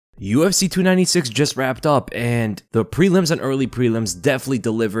UFC 296 just wrapped up, and the prelims and early prelims definitely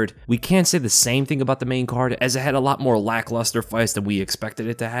delivered. We can't say the same thing about the main card, as it had a lot more lackluster fights than we expected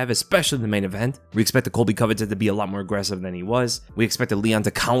it to have, especially the main event. We expected Colby Covington to be a lot more aggressive than he was. We expected Leon to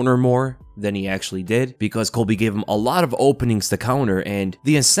counter more than he actually did, because Colby gave him a lot of openings to counter, and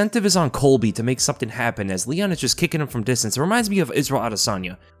the incentive is on Colby to make something happen, as Leon is just kicking him from distance. It reminds me of Israel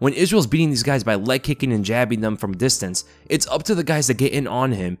Adesanya. When Israel's beating these guys by leg kicking and jabbing them from distance, it's up to the guys to get in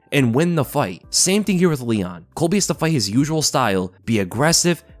on him and win the fight. Same thing here with Leon. Colby has to fight his usual style, be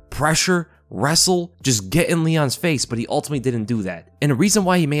aggressive, pressure, wrestle, just get in Leon's face, but he ultimately didn't do that. And the reason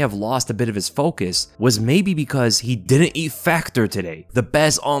why he may have lost a bit of his focus was maybe because he didn't eat Factor today, the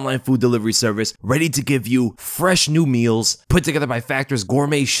best online food delivery service ready to give you fresh new meals put together by Factor's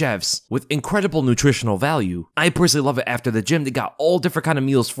gourmet chefs with incredible nutritional value. I personally love it. After the gym, they got all different kind of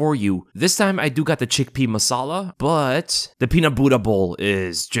meals for you. This time I do got the chickpea masala, but the peanut Buddha bowl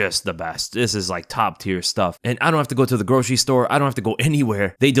is just the best. This is like top tier stuff, and I don't have to go to the grocery store. I don't have to go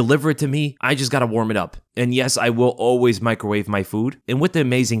anywhere. They deliver it to me. I just gotta warm it up. And yes, I will always microwave my food. And with the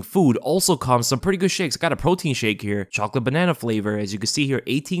amazing food also comes some pretty good shakes. I got a protein shake here, chocolate banana flavor. As you can see here,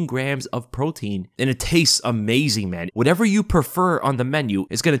 18 grams of protein. And it tastes amazing, man. Whatever you prefer on the menu,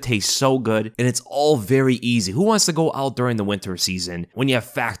 it's gonna taste so good. And it's all very easy. Who wants to go out during the winter season when you have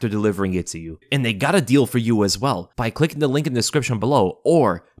Factor delivering it to you? And they got a deal for you as well by clicking the link in the description below,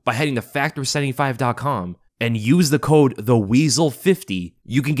 or by heading to factor75.com. and use the code TheWeasel50,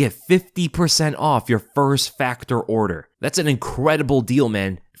 you can get 50% off your first Factor order. That's an incredible deal,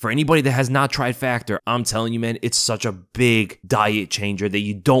 man. For anybody that has not tried Factor, I'm telling you, man, it's such a big diet changer that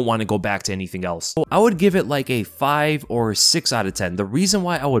you don't want to go back to anything else. So I would give it like a 5 or 6 out of 10. The reason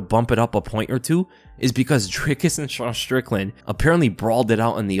why I would bump it up a point or two is because Dricus and Sean Strickland apparently brawled it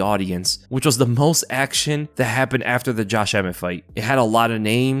out in the audience, which was the most action that happened after the Josh Emmett fight. It had a lot of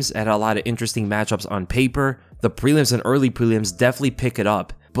names, it had a lot of interesting matchups on paper. The prelims and early prelims definitely pick it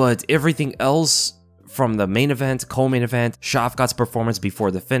up, but everything else from the main event, co-main event, Shavkat's performance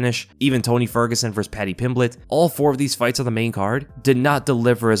before the finish, even Tony Ferguson versus Paddy Pimblett, all 4 of these fights on the main card did not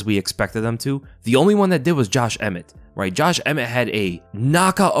deliver as we expected them to. The only one that did was Josh Emmett. Right, Josh Emmett had a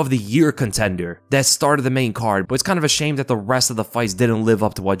knockout of the year contender that started the main card, but it's kind of a shame that the rest of the fights didn't live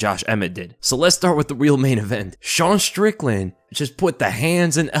up to what Josh Emmett did. So let's start with the real main event. Sean Strickland just put the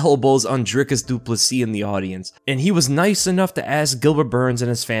hands and elbows on Dricus Du Plessis in the audience, and he was nice enough to ask Gilbert Burns and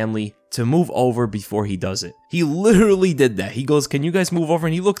his family to move over before he does it. He literally did that. He goes, "Can you guys move over?"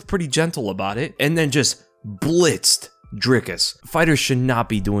 And he looked pretty gentle about it, and then just blitzed Dricus. Fighters should not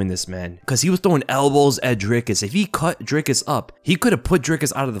be doing this, man, because he was throwing elbows at Dricus. If he cut Dricus up, he could have put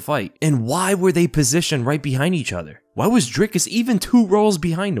Dricus out of the fight. And why were they positioned right behind each other? Why was Dricus even 2 rows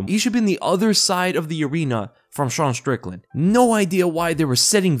behind him? He should be on the other side of the arena from Sean Strickland. No idea why they were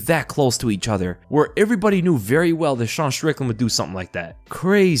sitting that close to each other, where everybody knew very well that Sean Strickland would do something like that.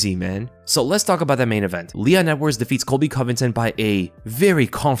 Crazy, man. So let's talk about that main event. Leon Edwards defeats Colby Covington by a very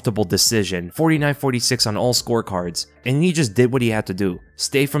comfortable decision, 49-46 on all scorecards, and he just did what he had to do.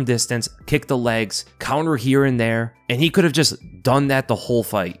 Stay from distance, kick the legs, counter here and there, and he could have just done that the whole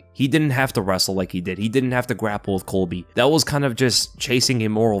fight. He didn't have to wrestle like he did. He didn't have to grapple with Colby. That was kind of just chasing a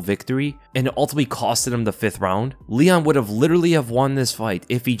moral victory, and it ultimately costed him the 5th round. Leon would have literally have won this fight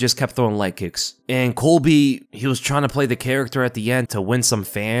if he just kept throwing leg kicks. And Colby, he was trying to play the character at the end to win some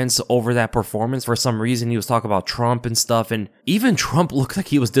fans over that performance. For some reason, he was talking about Trump and stuff, and even Trump looked like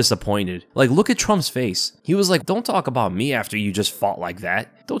he was disappointed. Like, look at Trump's face. He was like, "Don't talk about me after you just fought like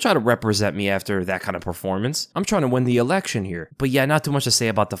that. Don't try to represent me after that kind of performance. I'm trying to win the election here." But yeah, not too much to say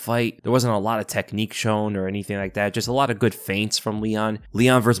about the fight. There wasn't a lot of technique shown or anything like that. Just a lot of good feints from Leon.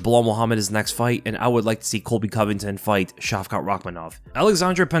 Leon versus Bilal Muhammad is next fight, and I would like to see Colby Covington fight Shavkat Rakhmonov.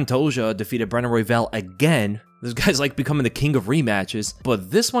 Alexandre Pantoja defeated Brandon Royval again. This guy's like becoming the king of rematches,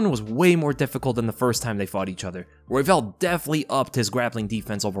 but this one was way more difficult than the first time they fought each other. Royval definitely upped his grappling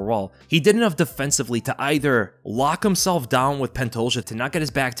defense overall. He did enough defensively to either lock himself down with Pantoja to not get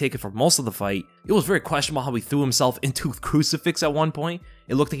his back taken for most of the fight. It was very questionable how he threw himself into a crucifix at one point.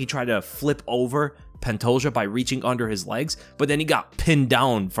 It looked like he tried to flip over Pantoja by reaching under his legs, but then he got pinned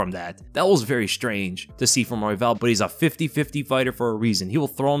down from that. That was very strange to see from Royval, but he's a 50-50 fighter for a reason. He will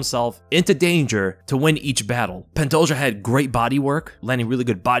throw himself into danger to win each battle. Pantoja had great body work, landing really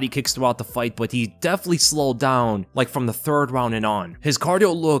good body kicks throughout the fight, but he definitely slowed down like from the 3rd round and on. His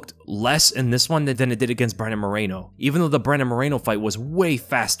cardio looked less in this one than it did against Brandon Moreno, even though the Brandon Moreno fight was way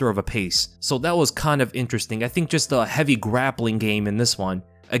faster of a pace. So that was kind of interesting. I think just a heavy grappling game in this one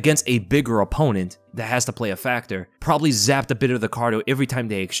against a bigger opponent that has to play a factor, probably zapped a bit of the cardio every time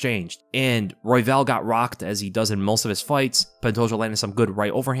they exchanged. And Royval got rocked as he does in most of his fights. Pantoja landed some good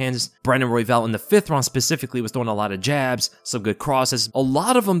right overhands. Brandon Royval in the 5th round specifically was throwing a lot of jabs, some good crosses. A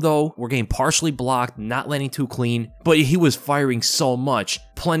lot of them though were getting partially blocked, not landing too clean, but he was firing so much,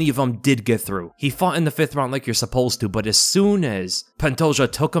 plenty of them did get through. He fought in the 5th round like you're supposed to, but as soon as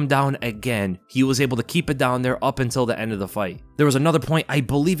Pantoja took him down again, he was able to keep it down there up until the end of the fight. There was another point, I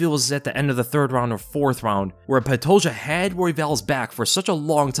believe it was at the end of the 3rd round or 4th round, where Pantoja had Royval's back for such a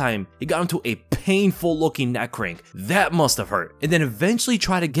long time, he got into a painful looking neck crank. That must have hurt. And then eventually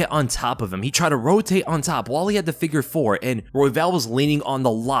tried to get on top of him. He tried to rotate on top while he had the figure 4, and Royval was leaning on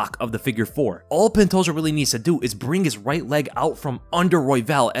the lock of the figure 4. All Pantoja really needs to do is bring his right leg out from under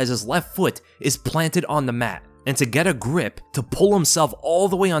Royval as his left foot is planted on the mat. And to get a grip, to pull himself all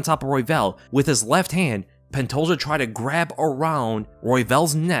the way on top of Royval with his left hand, Pantoja tried to grab around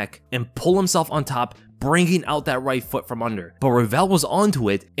Royval's neck and pull himself on top, bringing out that right foot from under. But Royval was onto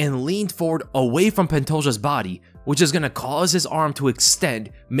it and leaned forward away from Pantoja's body, which is going to cause his arm to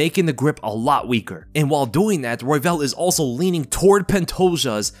extend, making the grip a lot weaker. And while doing that, Royval is also leaning toward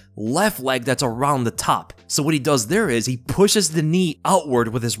Pantoja's left leg that's around the top. So what he does there is he pushes the knee outward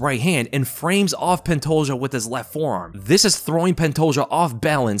with his right hand and frames off Pantoja with his left forearm. This is throwing Pantoja off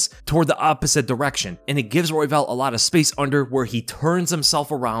balance toward the opposite direction, and it gives Royval a lot of space under where he turns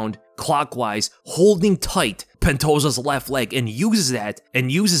himself around clockwise, holding tight Pantoja's left leg and uses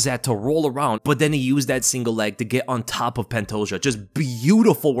that to roll around, but then he used that single leg to get on top of Pantoja. Just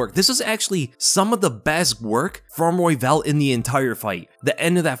beautiful work. This is actually some of the best work from Royval in the entire fight. The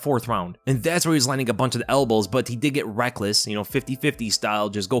end of that 4th round. And that's where he's landing a bunch of the elbows, but he did get reckless, 50-50 style,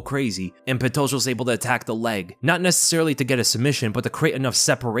 just go crazy. And Pantoja was able to attack the leg. Not necessarily to get a submission, but to create enough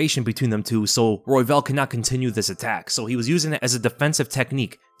separation between them two so Royval cannot continue this attack. So he was using it as a defensive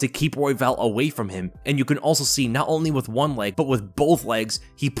technique to keep Royval away from him. And you can also see not only with one leg, but with both legs,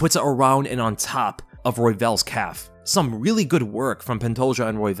 he puts it around and on top of Royval's calf. Some really good work from Pantoja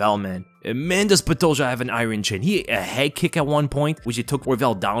and Royval, man. And man, does Pantoja have an iron chin. He ate a head kick at one point, which he took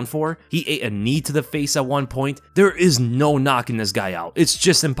Royval down for. He ate a knee to the face at one point. There is no knocking this guy out. It's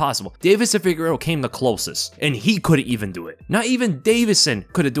just impossible. Deiveson Figueiredo came the closest, and he couldn't even do it. Not even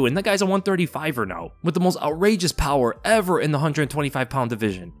Deiveson could have do it. And that guy's a 135er now, with the most outrageous power ever in the 125-pound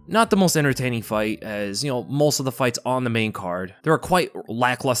division. Not the most entertaining fight, as, most of the fights on the main card, there are quite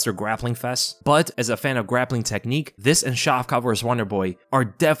lackluster grappling fests. But as a fan of grappling technique, this and Shavkat vs Wonderboy are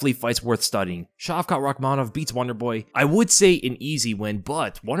definitely fights worth studying. Shavkat Rakhmonov beats Wonderboy. I would say an easy win,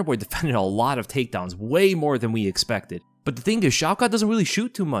 but Wonderboy defended a lot of takedowns, way more than we expected. But the thing is, Shavkat doesn't really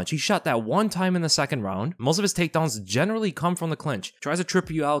shoot too much. He shot that one time in the 2nd round. Most of his takedowns generally come from the clinch. Tries to trip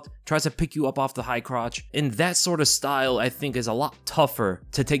you out, tries to pick you up off the high crotch. And that sort of style, I think, is a lot tougher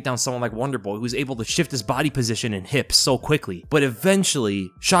to take down someone like Wonderboy, who's able to shift his body position and hips so quickly. But eventually,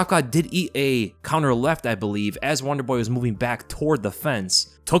 Shavkat did eat a counter left, I believe, as Wonderboy was moving back toward the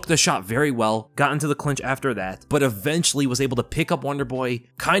fence. Took the shot very well, got into the clinch after that, but eventually was able to pick up Wonderboy,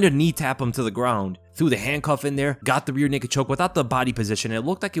 kind of knee tap him to the ground, threw the handcuff in there, got the rear naked choke without the body position. It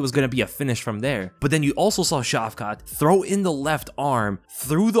looked like it was going to be a finish from there. But then you also saw Shavkat throw in the left arm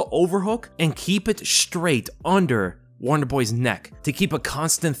through the overhook and keep it straight under Wonderboy's neck to keep a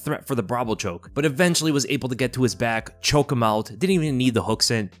constant threat for the Bravo choke, but eventually was able to get to his back, choke him out, didn't even need the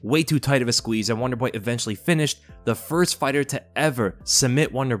hooks in, way too tight of a squeeze, and Wonderboy eventually finished, the first fighter to ever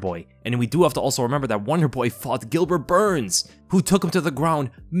submit Wonderboy. And we do have to also remember that Wonderboy fought Gilbert Burns, who took him to the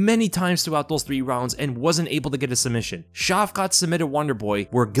ground many times throughout those 3 rounds and wasn't able to get a submission. Shavkat submitted Wonderboy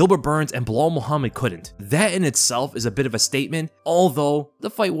where Gilbert Burns and Bilal Muhammad couldn't. That in itself is a bit of a statement, although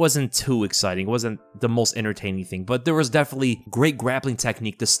the fight wasn't too exciting, it wasn't the most entertaining thing, but there was definitely great grappling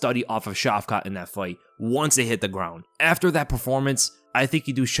technique to study off of Shavkat in that fight once it hit the ground. After that performance, I think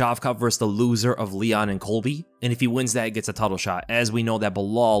you do Shavkat versus the loser of Leon and Colby, and if he wins that, he gets a title shot, as we know that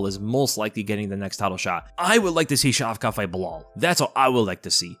Bilal is most likely getting the next title shot. I would like to see Shavkat fight Bilal. That's what I would like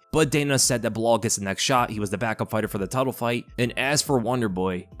to see. But Dana said that Bilal gets the next shot. He was the backup fighter for the title fight. And as for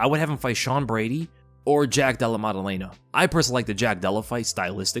Wonderboy, I would have him fight Sean Brady or Jack Della Maddalena. I personally like the Jack Della fight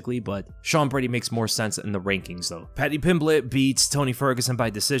stylistically, but Sean Brady makes more sense in the rankings though. Paddy Pimblett beats Tony Ferguson by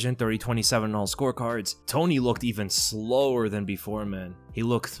decision, 30-27 on all scorecards. Tony looked even slower than before, man. He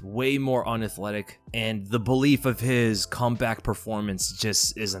looked way more unathletic, and the belief of his comeback performance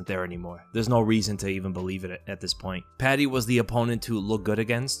just isn't there anymore. There's no reason to even believe it at this point. Paddy was the opponent to look good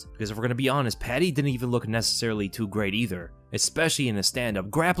against, because if we're going to be honest, Paddy didn't even look necessarily too great either. especially in a stand-up.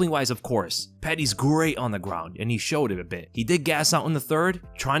 Grappling-wise, of course, Paddy's great on the ground, and he showed it a bit. He did gas out in the third,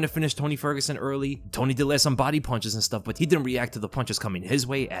 trying to finish Tony Ferguson early. Tony did land some body punches and stuff, but he didn't react to the punches coming his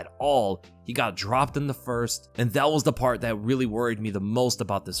way at all. He got dropped in the first, and that was the part that really worried me the most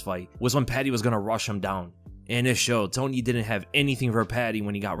about this fight, was when Paddy was going to rush him down. And it showed. Tony didn't have anything for Paddy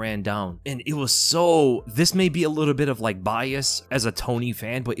when he got ran down. And it was so... This may be a little bit of like bias as a Tony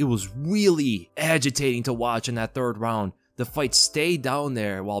fan, but it was really agitating to watch in that third round. The fight stayed down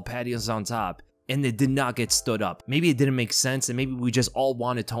there while Paddy was on top, and it did not get stood up. Maybe it didn't make sense, and maybe we just all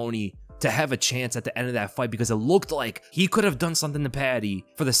wanted Tony to have a chance at the end of that fight because it looked like he could have done something to Paddy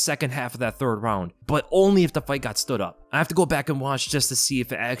for the second half of that third round, but only if the fight got stood up. I have to go back and watch just to see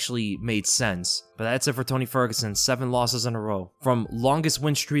if it actually made sense. But that's it for Tony Ferguson, 7 losses in a row. From longest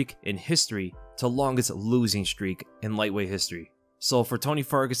win streak in history to longest losing streak in lightweight history. So for Tony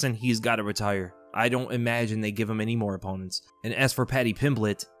Ferguson, he's got to retire. I don't imagine they give him any more opponents. And as for Paddy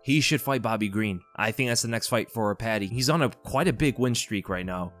Pimblett, he should fight Bobby Green. I think that's the next fight for Paddy. He's on quite a big win streak right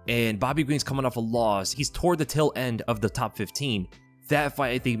now. And Bobby Green's coming off a loss. He's toward the tail end of the top 15. That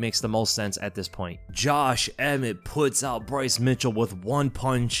fight, I think, makes the most sense at this point. Josh Emmett puts out Bryce Mitchell with one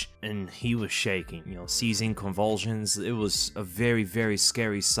punch, and he was shaking, you know, seizing convulsions. It was a very, very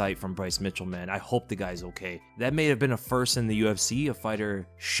scary sight from Bryce Mitchell, man. I hope the guy's okay. That may have been a first in the UFC, a fighter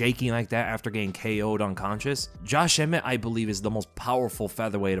shaking like that after getting KO'd unconscious. Josh Emmett, I believe, is the most powerful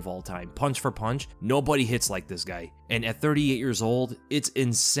featherweight of all time. Punch for punch, nobody hits like this guy. And at 38 years old, it's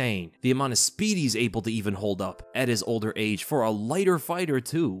insane the amount of speed he's able to even hold up at his older age for a lighter fighter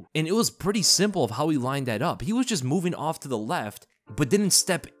too. And it was pretty simple of how he lined that up. He was just moving off to the left, but didn't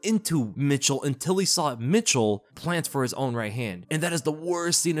step into Mitchell until he saw Mitchell plant for his own right hand. And that is the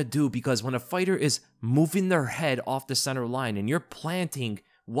worst thing to do, because when a fighter is moving their head off the center line and you're planting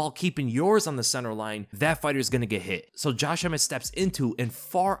while keeping yours on the center line, that fighter is going to get hit. So Josh Emmett steps into and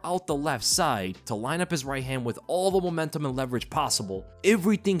far out the left side to line up his right hand with all the momentum and leverage possible.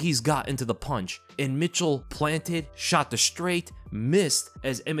 Everything he's got into the punch. And Mitchell planted, shot the straight, missed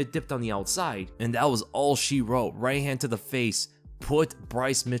as Emmett dipped on the outside. And that was all she wrote. Right hand to the face. Put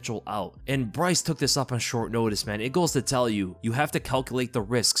Bryce Mitchell out. And Bryce took this up on short notice, man. It goes to tell you, you have to calculate the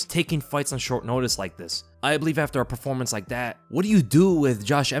risks taking fights on short notice like this. I believe after a performance like that, what do you do with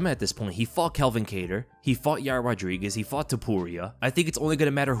Josh Emmett at this point? He fought Kelvin Kattar, he fought Yair Rodriguez, he fought Topuria. I think it's only going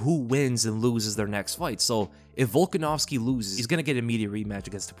to matter who wins and loses their next fight. So if Volkanovski loses, he's going to get an immediate rematch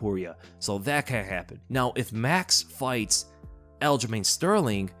against Topuria. So that can't happen. Now, if Max fights Aljamain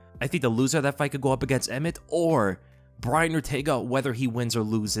Sterling, I think the loser of that fight could go up against Emmett, or Brian Ortega, whether he wins or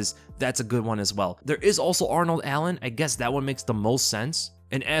loses, that's a good one as well. There is also Arnold Allen. I guess that one makes the most sense.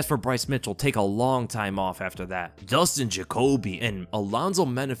 And as for Bryce Mitchell, take a long time off after that. Dustin Jacoby and Alonzo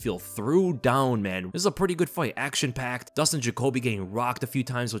Menifield threw down, man. This is a pretty good fight, action-packed. Dustin Jacoby getting rocked a few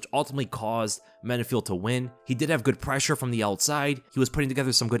times, which ultimately caused Menifield to win. He did have good pressure from the outside. He was putting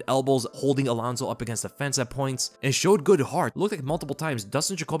together some good elbows, holding Alonzo up against the fence at points, and showed good heart. It looked like multiple times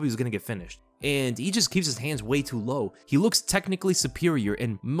Dustin Jacoby was going to get finished. And he just keeps his hands way too low. He looks technically superior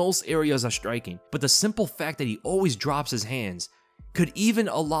in most areas of striking, but the simple fact that he always drops his hands could even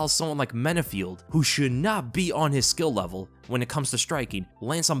allow someone like Menifield, who should not be on his skill level when it comes to striking,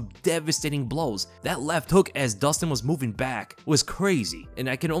 land some devastating blows. That left hook as Dustin was moving back was crazy, and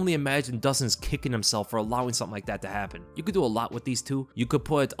I can only imagine Dustin's kicking himself for allowing something like that to happen. You could do a lot with these two. You could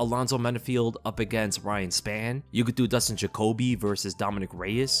put Alonzo Menifield up against Ryan Spann. You could do Dustin Jacoby versus Dominic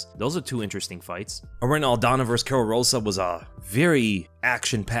Reyes. Those are two interesting fights. Irene Aldana versus Karol Rosa was a very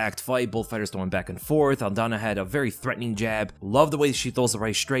action-packed fight. Both fighters throwing back and forth. Aldana had a very threatening jab. Love the way she throws the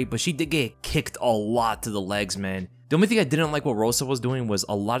right straight, but she did get kicked a lot to the legs, man. The only thing I didn't like what Rosa was doing was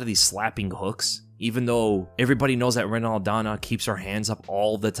a lot of these slapping hooks. Even though everybody knows that Irene Aldana keeps her hands up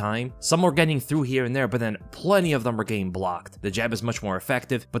all the time, some were getting through here and there, but then plenty of them were getting blocked. The jab is much more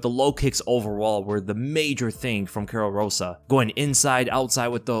effective, but the low kicks overall were the major thing from Karol Rosa. Going inside, outside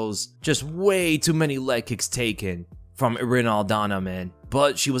with those, just way too many leg kicks taken from Irene Aldana, man.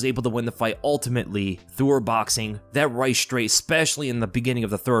 But she was able to win the fight ultimately through her boxing. That right straight, especially in the beginning of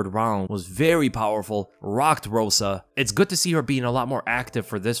the third round, was very powerful, rocked Rosa. It's good to see her being a lot more active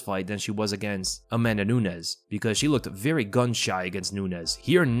for this fight than she was against Amanda Nunes, because she looked very gun-shy against Nunes.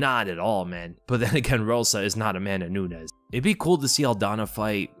 Here, not at all, man. But then again, Rosa is not Amanda Nunes. It'd be cool to see Aldana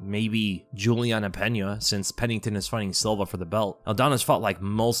fight maybe Juliana Pena, since Pennington is fighting Silva for the belt. Aldana's fought like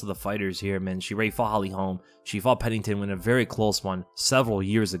most of the fighters here, man. She already fought Holly Holm. She fought Pennington in a very close one several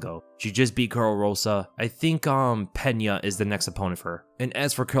years ago. She just beat Karol Rosa. I think Pena is the next opponent for her. And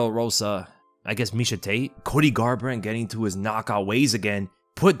as for Karol Rosa, I guess Miesha Tate. Cody Garbrandt getting to his knockout ways again.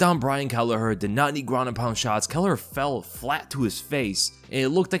 put down Brian Kelleher, did not need ground and pound shots. Kelleher fell flat to his face, and it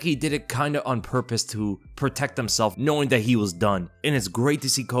looked like he did it kind of on purpose to protect himself, knowing that he was done. And it's great to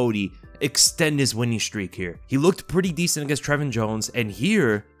see Cody extend his winning streak here. He looked pretty decent against Trevin Jones, and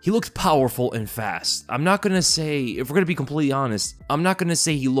here, he looked powerful and fast. I'm not gonna say, if we're gonna be completely honest, I'm not gonna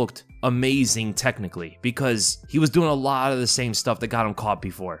say he looked amazing technically, because he was doing a lot of the same stuff that got him caught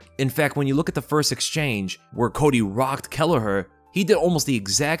before. In fact, when you look at the first exchange, where Cody rocked Kelleher, he did almost the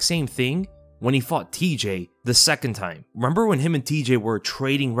exact same thing when he fought TJ the second time. Remember when him and TJ were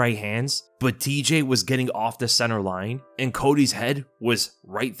trading right hands, but TJ was getting off the center line and Cody's head was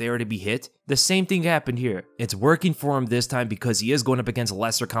right there to be hit? The same thing happened here. It's working for him this time because he is going up against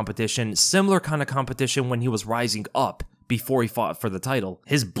lesser competition, similar kind of competition when he was rising up before he fought for the title.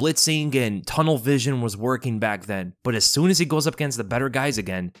 His blitzing and tunnel vision was working back then, but as soon as he goes up against the better guys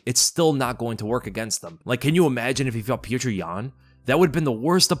again, it's still not going to work against them. Like, can you imagine if he fought Petr Yan? That would have been the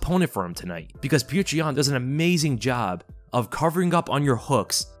worst opponent for him tonight, because Petr Yan does an amazing job of covering up on your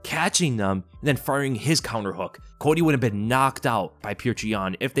hooks, catching them, and then firing his counter hook. Cody would have been knocked out by Petr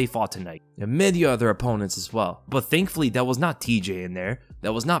Yan if they fought tonight, and many other opponents as well. But thankfully, that was not TJ in there.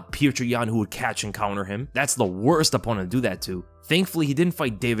 That was not Petr Yan who would catch and counter him. That's the worst opponent to do that to. Thankfully, he didn't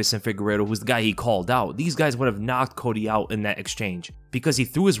fight Deiveson Figueiredo, who's the guy he called out. These guys would have knocked Cody out in that exchange, because he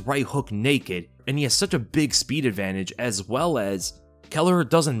threw his right hook naked, and he has such a big speed advantage, as well as Kelleher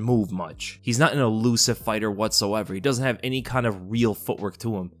doesn't move much. He's not an elusive fighter whatsoever. He doesn't have any kind of real footwork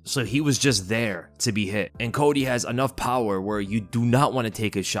to him. So he was just there to be hit. And Cody has enough power where you do not want to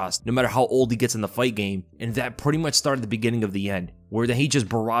take his shots, no matter how old he gets in the fight game. And that pretty much started the beginning of the end, where then he just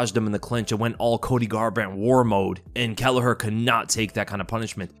barraged him in the clinch and went all Cody Garbrandt war mode, and Kelleher could not take that kind of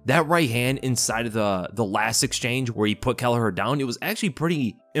punishment. That right hand inside of the last exchange where he put Kelleher down, it was actually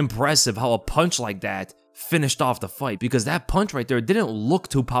pretty impressive how a punch like that finished off the fight, because that punch right there didn't look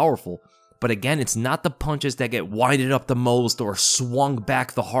too powerful. But again, it's not the punches that get winded up the most or swung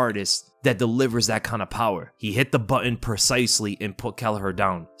back the hardest that delivers that kind of power. He hit the button precisely and put Kelleher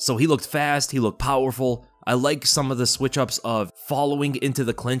down. So he looked fast, he looked powerful. I like some of the switch-ups of following into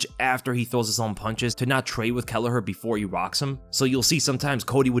the clinch after he throws his own punches to not trade with Kelleher before he rocks him. So you'll see sometimes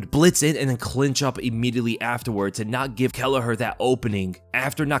Cody would blitz in and then clinch up immediately afterwards to not give Kelleher that opening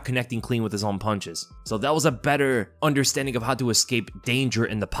after not connecting clean with his own punches. So that was a better understanding of how to escape danger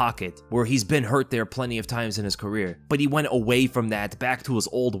in the pocket, where he's been hurt there plenty of times in his career. But he went away from that back to his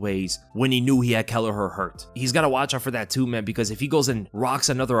old ways when he knew he had Kelleher hurt. He's got to watch out for that too, man, because if he goes and rocks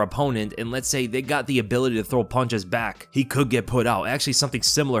another opponent, and let's say they got the ability to throw punches back, he could get put out. Actually, something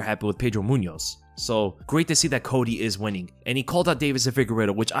similar happened with Pedro Munoz. So great to see that Cody is winning. And he called out Deiveson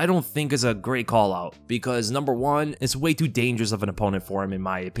Figueiredo, which I don't think is a great call out, because number one, it's way too dangerous of an opponent for him in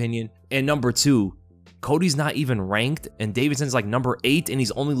my opinion. And number two, Cody's not even ranked, and Davidson's like number 8, and he's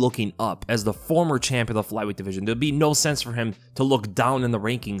only looking up. As the former champ of the flyweight division, there'd be no sense for him to look down in the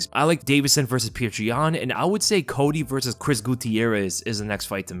rankings. I like Deiveson versus Petr Yan, and I would say Cody versus Chris Gutierrez is the next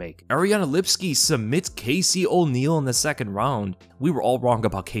fight to make. Ariane Lipski submits Casey O'Neill in the second round. We were all wrong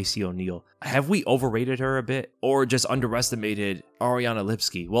about Casey O'Neill. Have we overrated her a bit, or just underestimated Ariane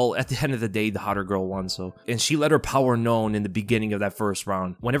Lipski? Well, at the end of the day, the hotter girl won, so. And she let her power known in the beginning of that first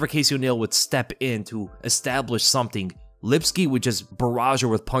round. Whenever Casey O'Neill would step in to establish something, Lipski would just barrage her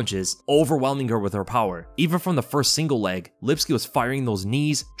with punches, overwhelming her with her power. Even from the first single leg, Lipski was firing those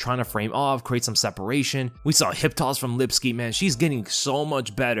knees, trying to frame off, create some separation. We saw a hip toss from Lipski, man. She's getting so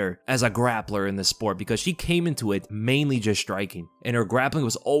much better as a grappler in this sport, because she came into it mainly just striking, and her grappling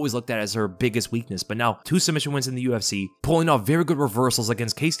was always looked at as her biggest weakness. But now, 2 submission wins in the UFC, pulling off very good reversals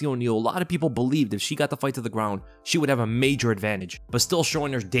against Casey O'Neill. A lot of people believed if she got the fight to the ground, she would have a major advantage, but still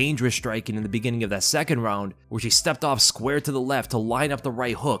showing her dangerous striking in the beginning of that second round, where she stepped off square to the left to line up the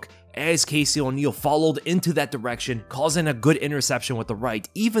right hook as Casey O'Neill followed into that direction, causing a good interception with the right.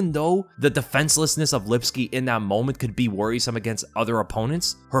 Even though the defenselessness of Lipski in that moment could be worrisome against other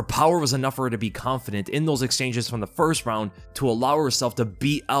opponents, her power was enough for her to be confident in those exchanges from the first round to allow herself to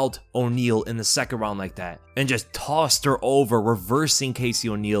beat out O'Neill in the second round like that, and just tossed her over, reversing Casey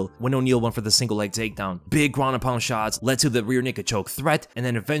O'Neill when O'Neill went for the single leg takedown. Big ground and pound shots led to the rear naked choke threat, and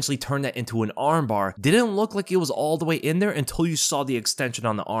then eventually turned that into an armbar. Didn't look like it was all the way in there until you saw the extension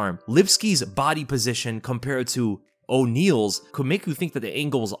on the arm. Lipski's body position compared to O'Neill's could make you think that the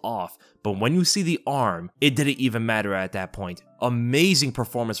angle was off, but when you see the arm, it didn't even matter at that point. Amazing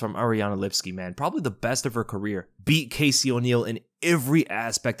performance from Ariane Lipski, man. Probably the best of her career. Beat Casey O'Neill in every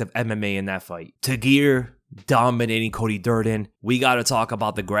aspect of MMA in that fight. Tagir, dominating Cody Durden. We gotta talk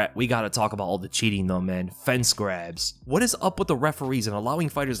about all the cheating though, man. Fence grabs. What is up with the referees and allowing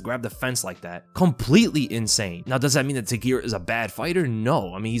fighters to grab the fence like that? Completely insane. Now, does that mean that Tagir is a bad fighter?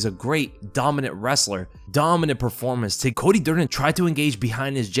 No. I mean, he's a great dominant wrestler. Dominant performance. Cody Durden tried to engage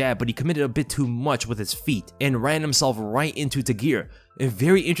behind his jab, but he committed a bit too much with his feet and ran himself right into Tagir. And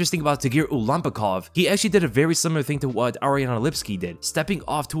very interesting about Tagir Ulanbekov, he actually did a very similar thing to what Ariane Lipski did, stepping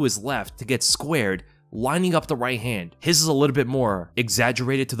off to his left to get squared, lining up the right hand. His is a little bit more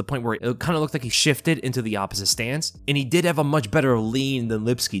exaggerated to the point where it kind of looked like he shifted into the opposite stance, and he did have a much better lean than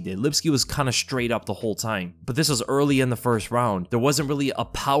Lipski did. Lipski was kind of straight up the whole time, but this was early in the first round. There wasn't really a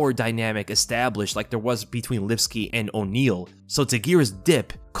power dynamic established like there was between Lipski and O'Neal, so Tagir's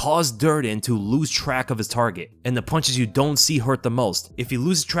dip caused Durden to lose track of his target, and the punches you don't see hurt the most. If he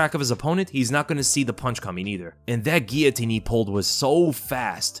loses track of his opponent, he's not going to see the punch coming either. And that guillotine he pulled was so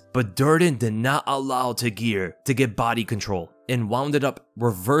fast, but Durden did not allow Tagir to get body control, and wound it up,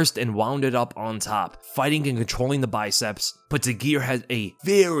 reversed and wound it up on top, fighting and controlling the biceps. But Tagir had a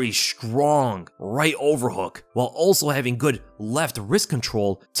very strong right overhook, while also having good left wrist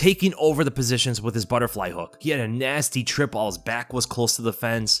control, taking over the positions with his butterfly hook. He had a nasty trip while his back was close to the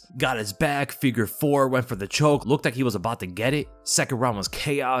fence, got his back, figure four, went for the choke, looked like he was about to get it. Second round was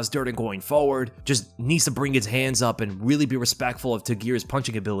chaos, Durden going forward, just needs to bring his hands up and really be respectful of Tagir's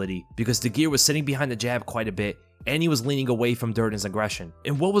punching ability, because Tagir was sitting behind the jab quite a bit, and he was leaning away from Durden's aggression.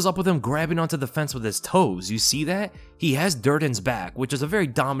 And what was up with him grabbing onto the fence with his toes? You see that? He has Durden's back, which is a very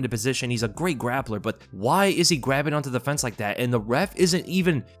dominant position. He's a great grappler, but why is he grabbing onto the fence like that? And the ref isn't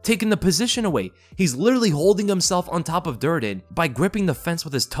even taking the position away. He's literally holding himself on top of Durden by gripping the fence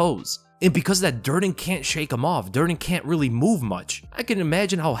with his toes. And because of that, Durden can't shake him off. Durden can't really move much. I can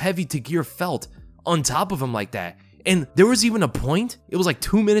imagine how heavy Tagir felt on top of him like that. And there was even a point, it was like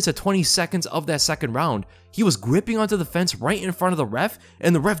 2 minutes and 20 seconds of that second round, he was gripping onto the fence right in front of the ref,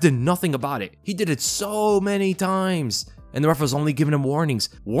 and the ref did nothing about it. He did it so many times, and the ref was only giving him warnings.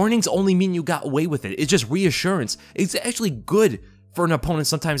 Warnings only mean you got away with it. It's just reassurance. It's actually good for an opponent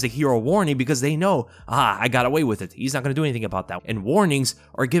sometimes to hear a warning because they know, I got away with it. He's not going to do anything about that. And warnings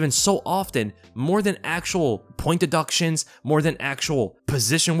are given so often, more than actual point deductions, more than actual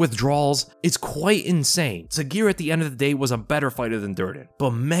position withdrawals. It's quite insane. Tagir at the end of the day was a better fighter than Durden.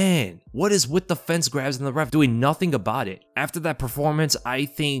 But man, what is with the fence grabs and the ref doing nothing about it? After that performance, I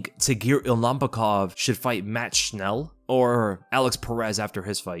think Tagir Ulanbekov should fight Matt Schnell or Alex Perez after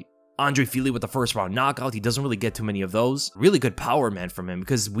his fight. Andre Fili with the first round knockout, he doesn't really get too many of those. Really good power, man, from him,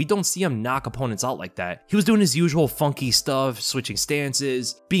 because we don't see him knock opponents out like that. He was doing his usual funky stuff, switching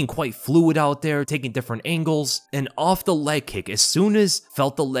stances, being quite fluid out there, taking different angles, and off the leg kick, as soon as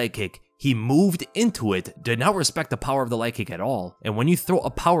felt the leg kick, he moved into it, did not respect the power of the leg kick at all. And when you throw a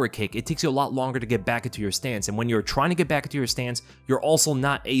power kick, it takes you a lot longer to get back into your stance. And when you're trying to get back into your stance, you're also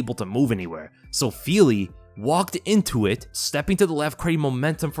not able to move anywhere. So Fili walked into it, stepping to the left, creating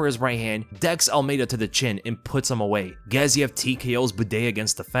momentum for his right hand, decks Almeida to the chin, and puts him away. Gaziev TKOs Boudet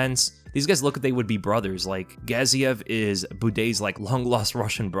against the fence. These guys look like they would be brothers. Like, Gaziev is Boudet's like long-lost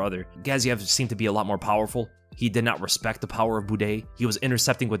Russian brother. Gaziev seemed to be a lot more powerful. He did not respect the power of Boudet. He was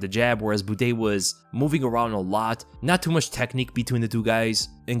intercepting with the jab, whereas Boudet was moving around a lot. Not too much technique between the two guys.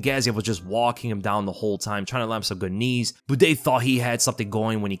 And Gaziev was just walking him down the whole time, trying to land some good knees. Boudet thought he had something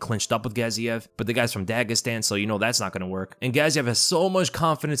going when he clinched up with Gaziev, but the guy's from Dagestan, so you know that's not going to work. And Gaziev has so much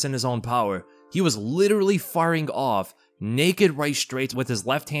confidence in his own power. He was literally firing off naked right straights with his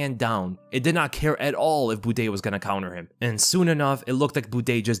left hand down. It did not care at all if Boudet was going to counter him. And soon enough, it looked like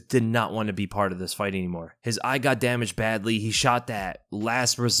Boudet just did not want to be part of this fight anymore. His eye got damaged badly. He shot that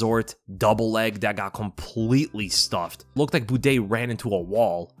last resort double leg that got completely stuffed. Looked like Boudet ran into a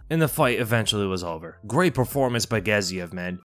wall. And the fight eventually was over. Great performance by Gaziev, man.